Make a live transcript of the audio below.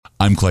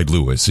I'm Clyde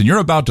Lewis, and you're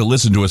about to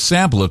listen to a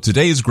sample of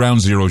today's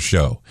Ground Zero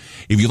show.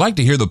 If you'd like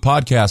to hear the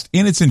podcast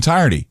in its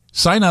entirety,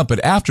 sign up at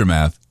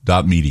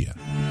aftermath.media.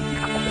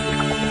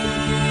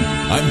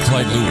 I'm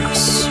Clyde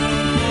Lewis,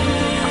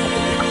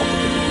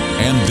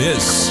 and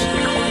this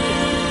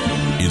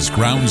is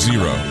Ground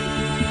Zero.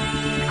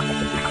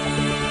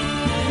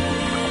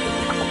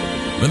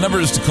 The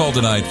number is to call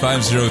tonight,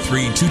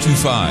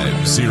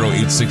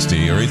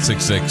 503-225-0860 or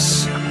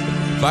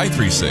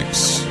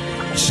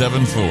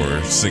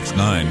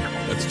 866-536-7469.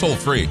 That's toll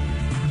free.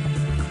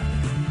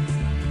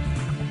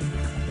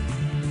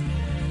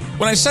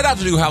 When I set out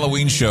to do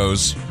Halloween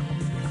shows,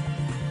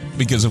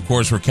 because of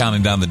course we're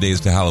counting down the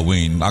days to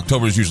Halloween,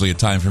 October is usually a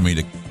time for me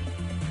to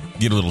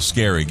get a little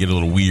scary, get a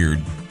little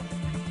weird.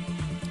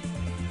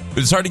 But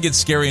it's hard to get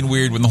scary and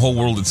weird when the whole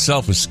world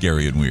itself is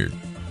scary and weird.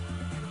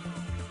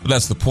 But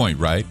that's the point,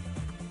 right?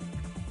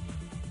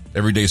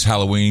 Every day's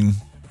Halloween,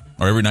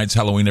 or every night's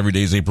Halloween, every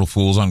day's April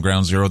Fool's on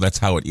Ground Zero. That's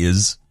how it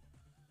is.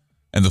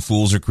 And the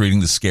fools are creating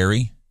the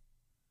scary.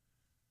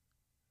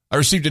 I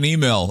received an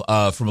email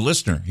from a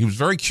listener. He was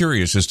very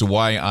curious as to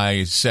why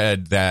I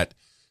said that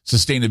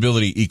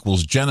sustainability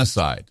equals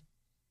genocide.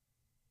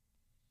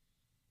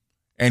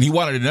 And he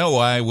wanted to know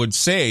why I would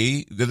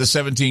say that the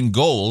 17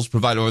 goals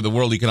provided by the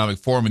World Economic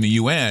Forum and the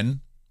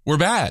UN were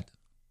bad.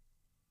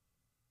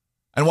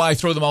 And why I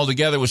throw them all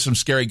together with some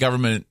scary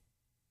government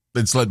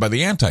that's led by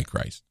the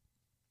Antichrist.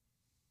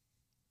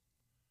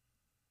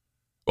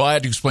 Well, I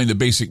had to explain the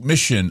basic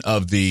mission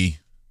of the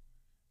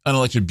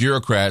unelected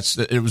bureaucrats,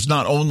 that it was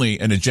not only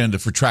an agenda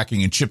for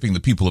tracking and chipping the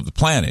people of the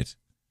planet,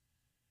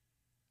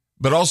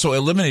 but also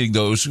eliminating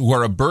those who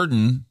are a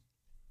burden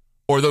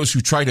or those who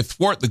try to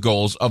thwart the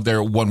goals of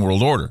their one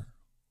world order.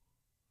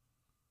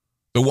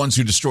 The ones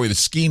who destroy the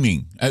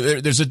scheming.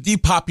 There's a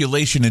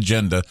depopulation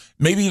agenda,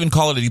 maybe even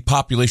call it a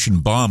depopulation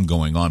bomb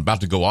going on,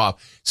 about to go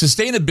off.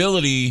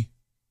 Sustainability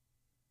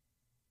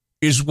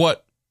is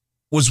what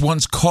was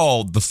once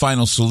called the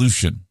final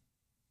solution.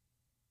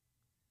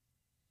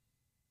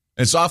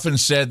 It's often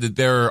said that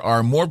there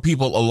are more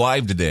people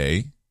alive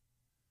today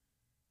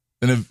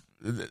than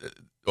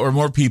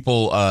more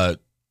people alive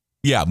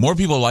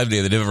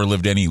today than have ever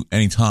lived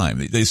any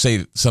time. They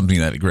say something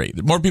that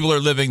great. More people are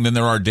living than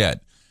there are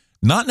dead.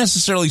 Not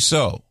necessarily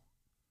so.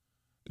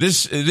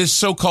 This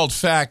so-called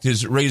fact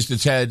has raised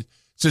its head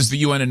since the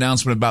UN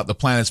announcement about the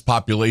planet's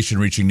population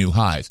reaching new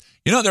highs.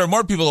 You know, there are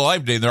more people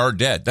alive today than there are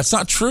dead. That's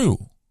not true.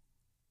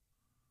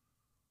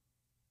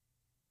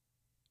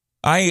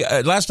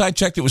 Last I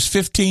checked, it was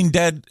 15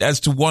 dead as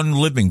to one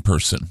living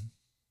person.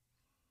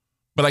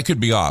 But I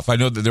could be off. I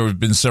know that there have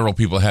been several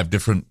people that have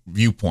different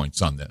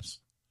viewpoints on this.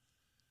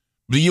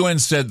 The UN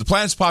said the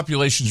planet's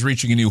population is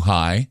reaching a new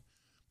high.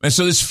 And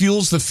so this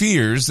fuels the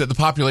fears that the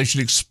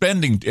population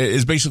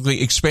is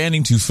basically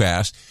expanding too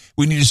fast.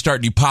 We need to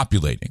start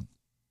depopulating.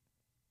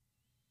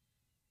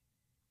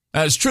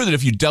 Now, it's true that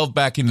if you delve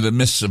back into the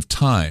mists of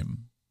time,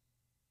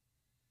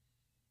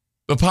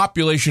 the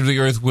population of the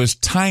earth was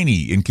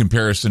tiny in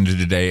comparison to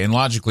today, and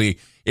logically,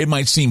 it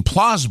might seem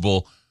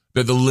plausible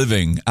that the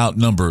living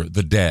outnumber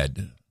the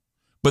dead.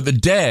 But the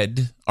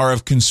dead are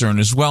of concern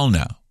as well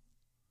now.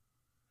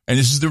 And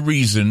this is the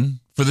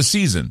reason for the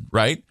season,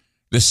 right?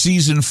 The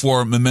season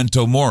for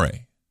memento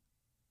mori,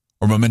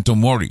 or memento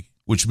mori,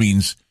 which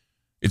means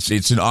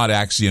it's an odd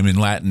axiom in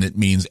Latin. It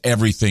means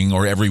everything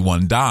or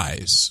everyone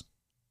dies.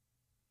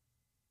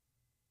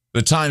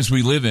 The times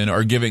we live in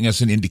are giving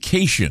us an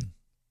indication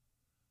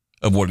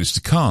of what is to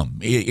come.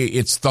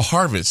 It's the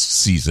harvest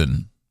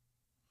season.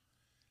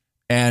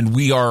 And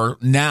we are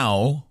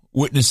now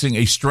witnessing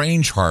a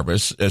strange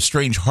harvest. A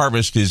strange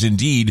harvest is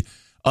indeed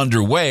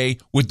underway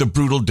with the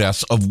brutal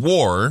deaths of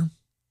war.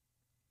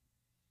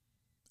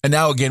 And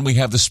now again, we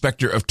have the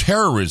specter of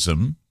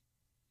terrorism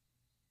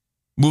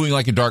moving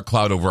like a dark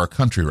cloud over our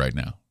country right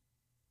now.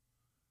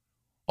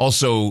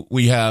 Also,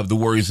 we have the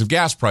worries of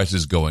gas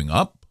prices going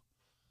up,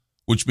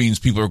 which means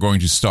people are going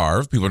to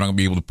starve. People are not going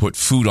to be able to put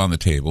food on the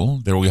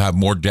table. There will have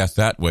more death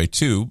that way,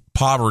 too.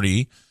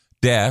 Poverty,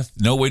 death,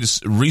 no way to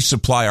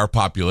resupply our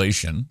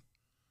population.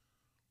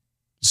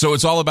 So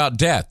it's all about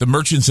death, the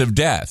merchants of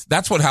death.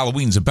 That's what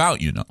Halloween's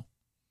about, you know.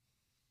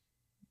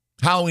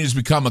 Halloween has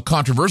become a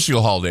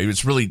controversial holiday.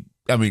 It's really,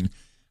 I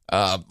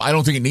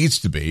don't think it needs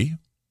to be.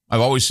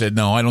 I've always said,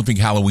 no, I don't think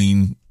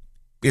Halloween,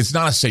 it's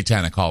not a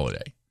satanic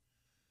holiday.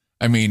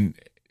 I mean,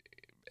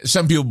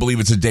 some people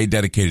believe it's a day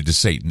dedicated to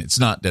Satan. It's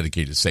not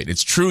dedicated to Satan.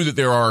 It's true that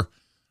there are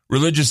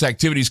religious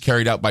activities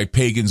carried out by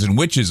pagans and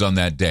witches on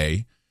that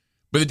day,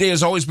 but the day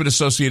has always been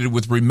associated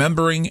with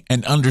remembering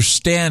and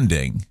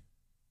understanding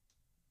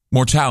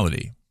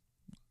mortality.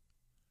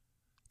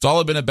 It's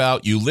all been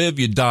about you live,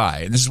 you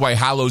die. And this is why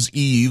Hallows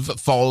Eve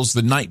falls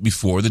the night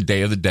before the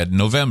Day of the Dead in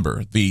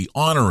November, the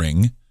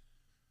honoring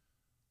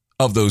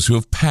of those who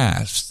have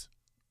passed.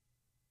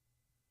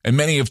 And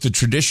many of the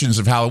traditions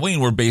of Halloween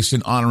were based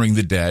in honoring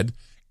the dead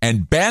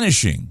and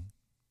banishing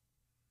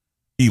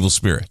evil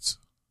spirits.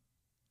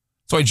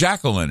 That's why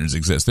jack-o'-lanterns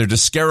exist. They're to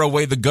scare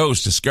away the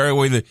ghost, to scare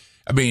away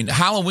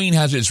Halloween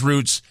has its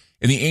roots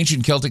in the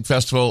ancient Celtic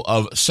festival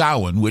of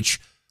Samhain, which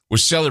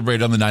was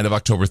celebrated on the night of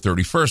October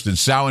 31st, and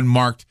Samhain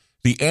marked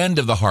the end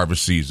of the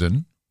harvest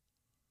season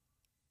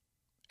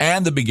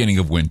and the beginning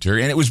of winter,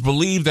 and it was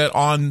believed that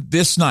on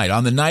this night,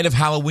 on the night of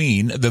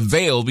Halloween, the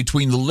veil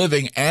between the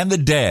living and the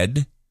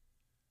dead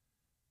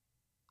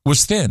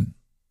was thin,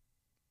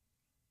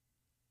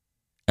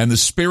 and the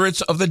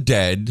spirits of the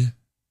dead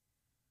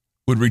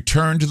would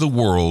return to the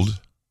world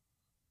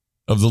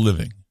of the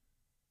living.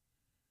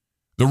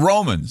 The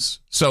Romans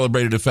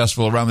celebrated a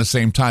festival around the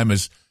same time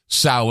as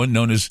Samhain,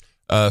 known as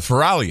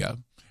Feralia,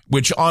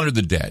 which honored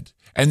the dead.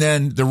 And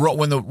then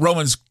when the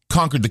Romans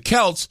conquered the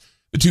Celts,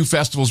 the two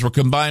festivals were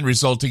combined,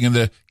 resulting in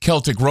the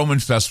Celtic Roman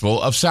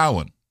festival of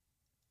Samhain.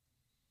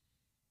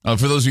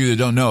 For those of you that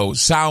don't know,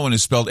 Samhain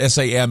is spelled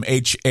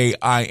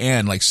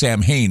Samhain, like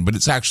Sam Hain, but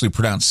it's actually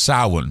pronounced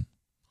Samhain.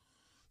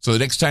 So the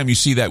next time you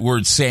see that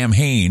word Sam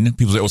Hain,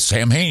 people say, oh,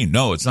 Sam Hain.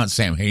 No, it's not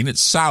Sam Hain,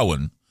 it's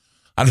Samhain.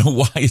 I don't know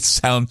why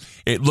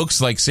it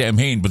looks like Sam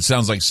Hain, but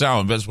sounds like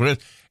Samhain, but that's what it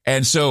is.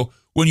 And so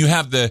when you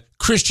have the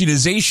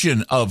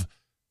Christianization of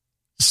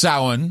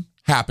Samhain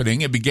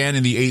happening, it began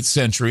in the 8th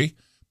century.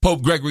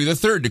 Pope Gregory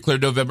III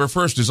declared November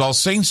 1st as All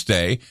Saints'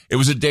 Day. It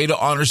was a day to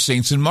honor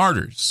saints and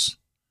martyrs.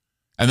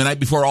 And the night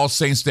before All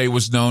Saints' Day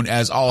was known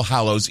as All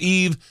Hallows'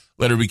 Eve.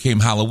 Later became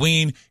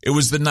Halloween. It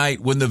was the night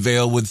when the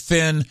veil would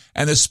thin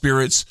and the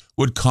spirits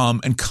would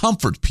come and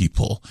comfort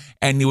people.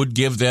 And it would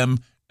give them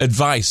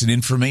advice and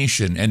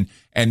information.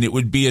 And it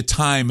would be a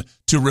time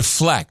to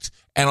reflect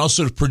and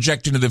also to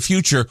project into the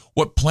future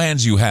what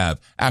plans you have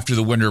after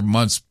the winter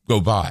months go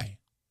by.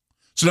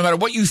 So no matter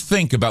what you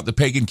think about the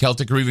pagan,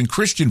 Celtic, or even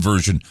Christian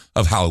version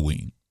of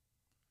Halloween,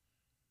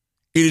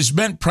 it is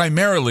meant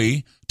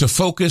primarily to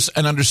focus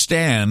and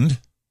understand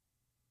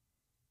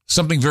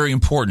something very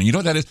important. You know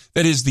what that is?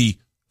 That is the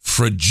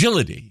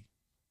fragility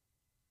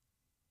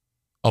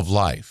of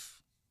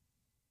life.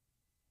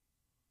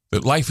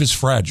 That life is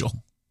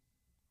fragile.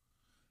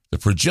 The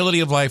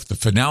fragility of life, the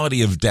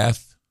finality of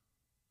death.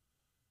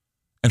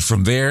 And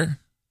from there,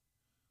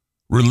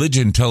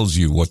 religion tells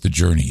you what the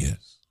journey is.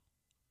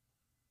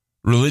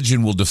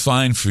 Religion will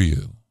define for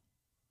you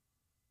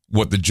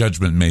what the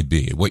judgment may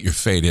be, what your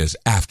fate is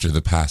after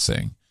the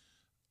passing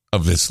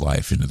of this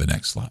life into the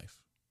next life.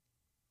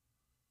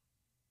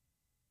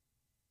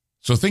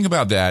 So think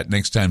about that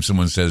next time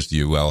someone says to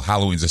you, well,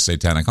 Halloween's a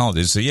satanic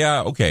holiday. Say,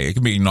 yeah, okay, it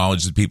can be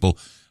acknowledged that people,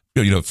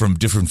 from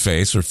different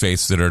faiths or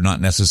faiths that are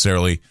not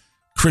necessarily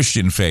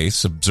Christian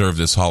faiths observe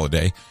this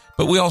holiday.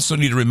 But we also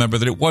need to remember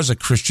that it was a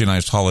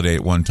Christianized holiday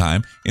at one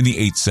time in the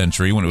 8th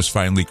century when it was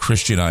finally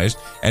Christianized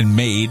and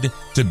made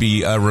to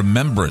be a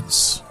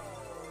remembrance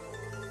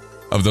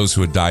of those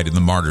who had died and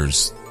the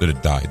martyrs that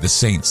had died, the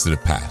saints that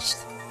had passed.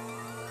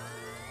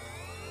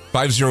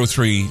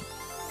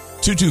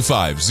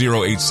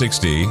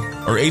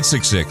 503-225-0860 or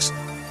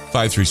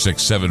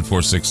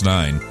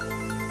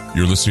 866-536-7469.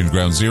 You're listening to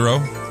Ground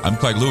Zero. I'm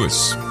Clyde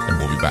Lewis, and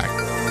we'll be back.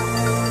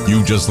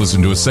 You just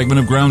listened to a segment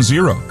of Ground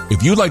Zero.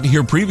 If you'd like to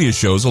hear previous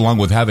shows along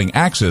with having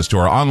access to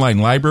our online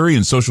library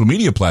and social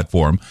media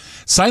platform,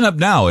 sign up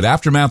now at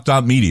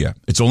aftermath.media.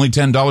 It's only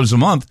 $10 a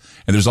month,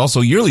 and there's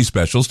also yearly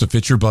specials to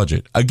fit your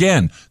budget.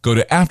 Again, go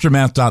to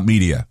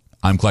aftermath.media.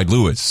 I'm Clyde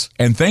Lewis,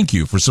 and thank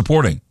you for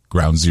supporting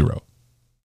Ground Zero.